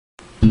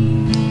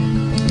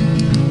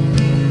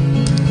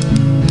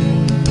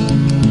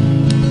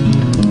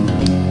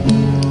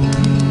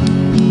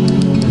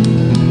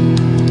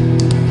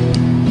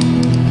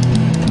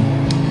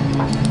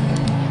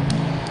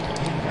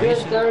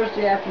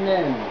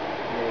afternoon.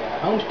 The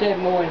homestead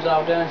mowing's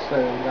all done, so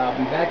I'll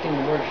be back in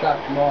the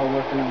workshop tomorrow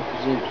working on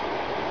Kazoos.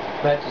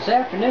 But this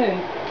afternoon,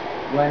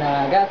 when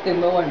I got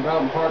through mowing,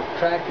 brought and parked the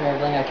tractor and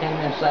everything, I came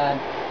inside.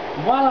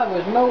 And while I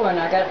was mowing,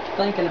 I got to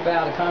thinking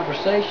about a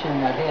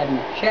conversation I'd had in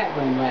the chat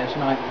room last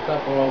night with a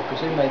couple of old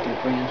kazoo making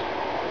friends,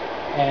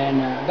 and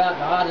about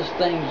the oddest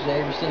things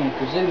they ever seen a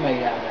kazoo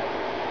made out of.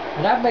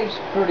 And I've made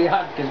some pretty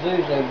odd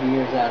kazoos over the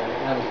years out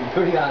of some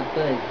pretty odd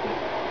things. But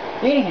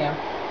anyhow,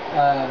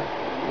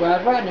 when I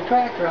was riding the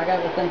tractor, I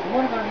got to thinking,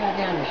 what if I got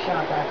down to the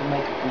shop I could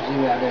make a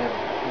kazoo out of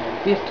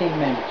in 15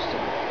 minutes?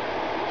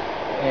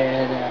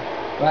 And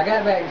when I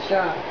got back to the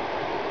shop,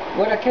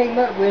 what I came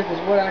up with is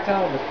what I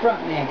call the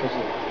frontman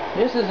kazoo.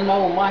 This is an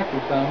old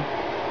microphone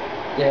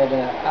that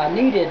I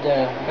needed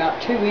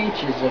about 2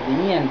 inches of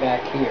the end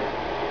back here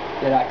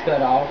that I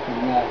cut off,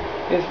 and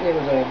it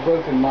was a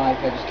broken mic.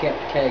 I just kept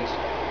the case.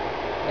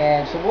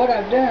 And so what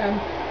I've done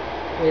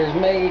is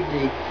made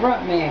the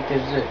frontman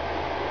kazoo.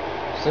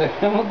 So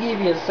I'm going to give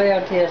you a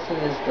sound test of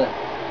this stuff.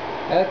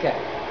 Okay.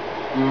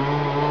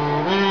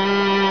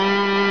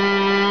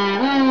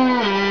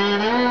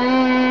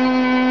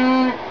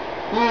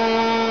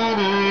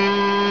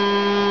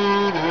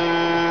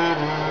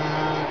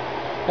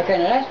 Okay,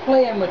 now that's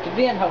playing with the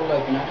vent hole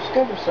open. I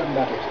discovered something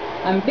about this.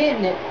 I'm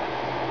venting it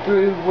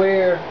through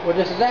where, well,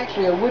 this is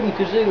actually a wooden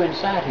kazoo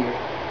inside here,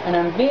 and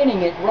I'm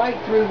venting it right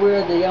through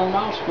where the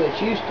on-off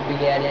switch used to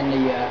be at in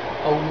the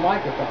old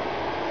microphone.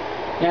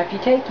 Now, if you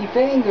take your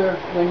finger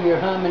when you're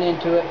humming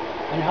into it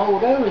and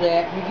hold over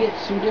that, you get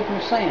some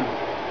different sound.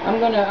 I'm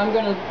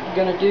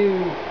gonna do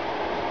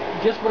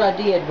just what I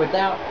did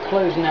without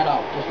closing that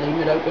off, just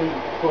leaving it open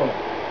fully.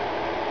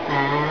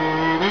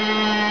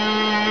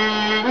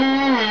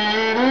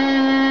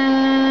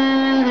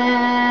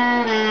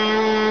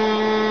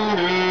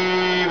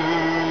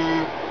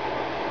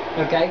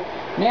 Okay,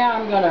 now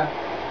I'm gonna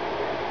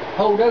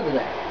hold over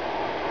that.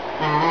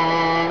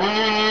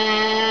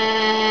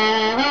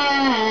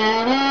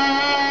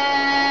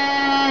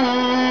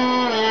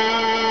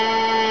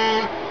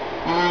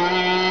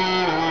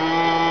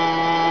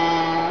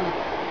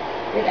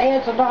 It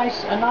adds a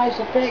nice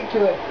effect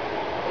to it.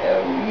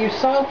 You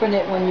soften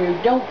it when you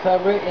don't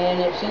cover it, and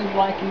it seems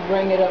like you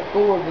bring it up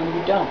forward when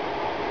you don't.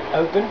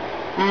 Open.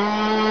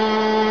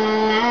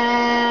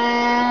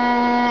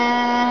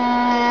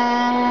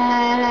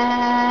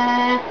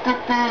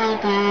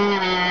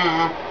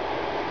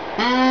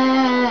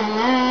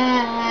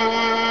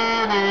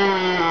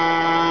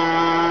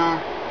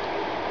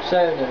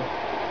 So the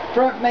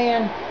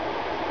frontman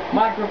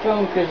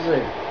microphone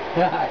kazoo.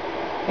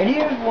 And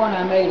here's one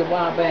I made a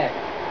while back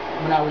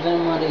when I was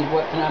in one of these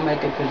what can I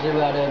make a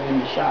kazoo out of in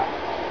the shop.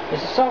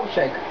 It's a salt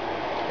shaker,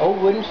 old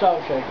wooden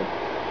salt shaker.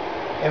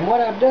 And what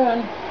I've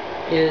done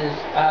is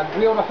I've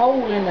drilled a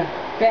hole in the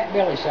fat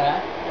belly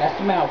side. That's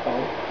the mouth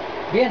hole.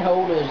 Vent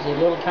hole is the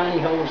little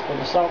tiny holes for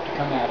the salt to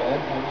come out of.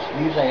 I'll just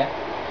use that.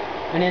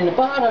 And in the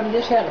bottom,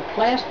 this had a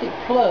plastic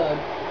plug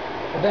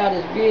about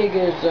as big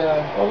as,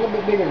 a little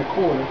bit bigger than a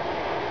quarter,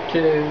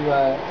 to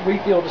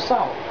refill the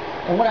salt.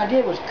 And what I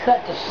did was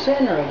cut the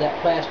center of that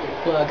plastic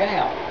plug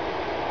out.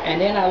 And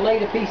then I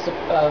laid a piece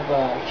of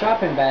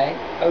shopping bag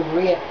over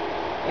it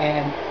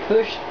and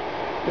pushed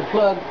the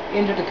plug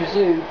into the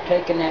kazoo,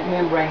 taking that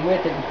membrane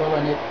with it and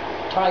pulling it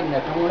tight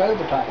enough. I won't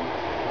over tighten,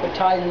 but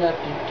tight enough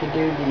to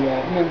do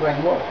the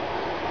membrane work.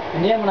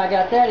 And then when I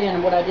got that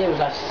in, what I did was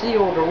I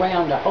sealed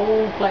around the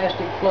whole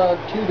plastic plug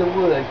to the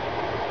wood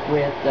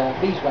with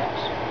beeswax,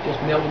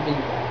 just melted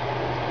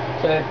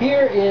beeswax. So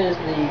here is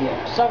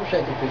the Salt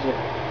Shaker Kazoo.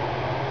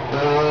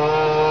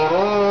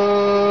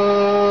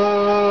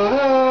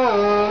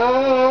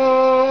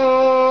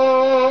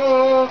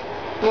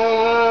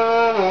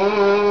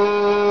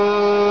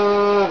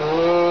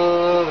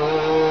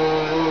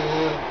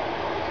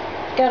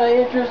 Got an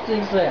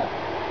interesting sound,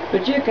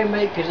 but you can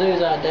make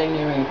kazoos out of dang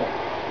near anything.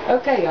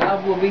 Okay, I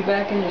will be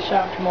back in the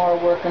shop tomorrow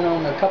working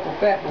on a couple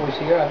fat boys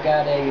here. I've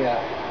got a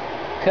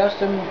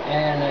custom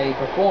and a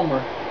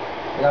performer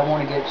that I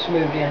want to get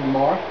smoothed in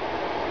tomorrow.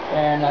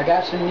 And I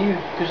got some new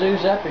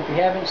kazoos up. If you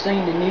haven't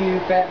seen the new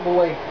Fat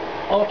Boy,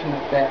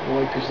 Ultimate Fat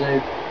Boy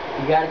kazoo,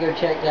 you got to go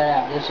check that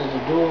out. This is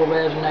a dual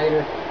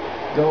resonator,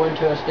 go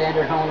into a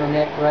standard Honer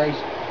neck brace,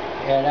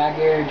 and I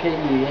guarantee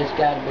you it's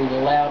got to be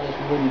the loudest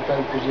wooden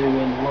folk kazoo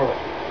in the world.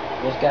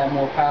 It's got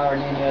more power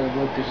than any other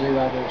wood kazoo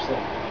I've ever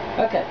seen.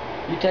 Okay,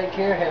 you take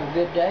care, have a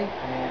good day,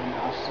 and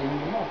I'll see you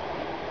tomorrow.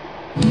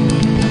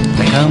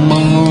 Come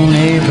on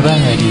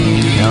everybody,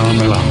 hum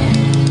along.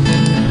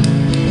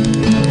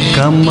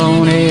 Come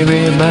on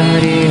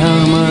everybody,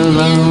 hum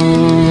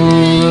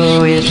along.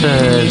 Oh, it's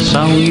a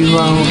song you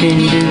all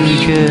can do,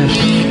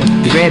 just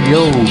grab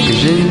your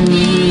kazoo.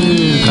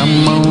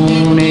 Come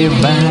on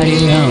everybody,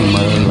 hum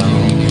along.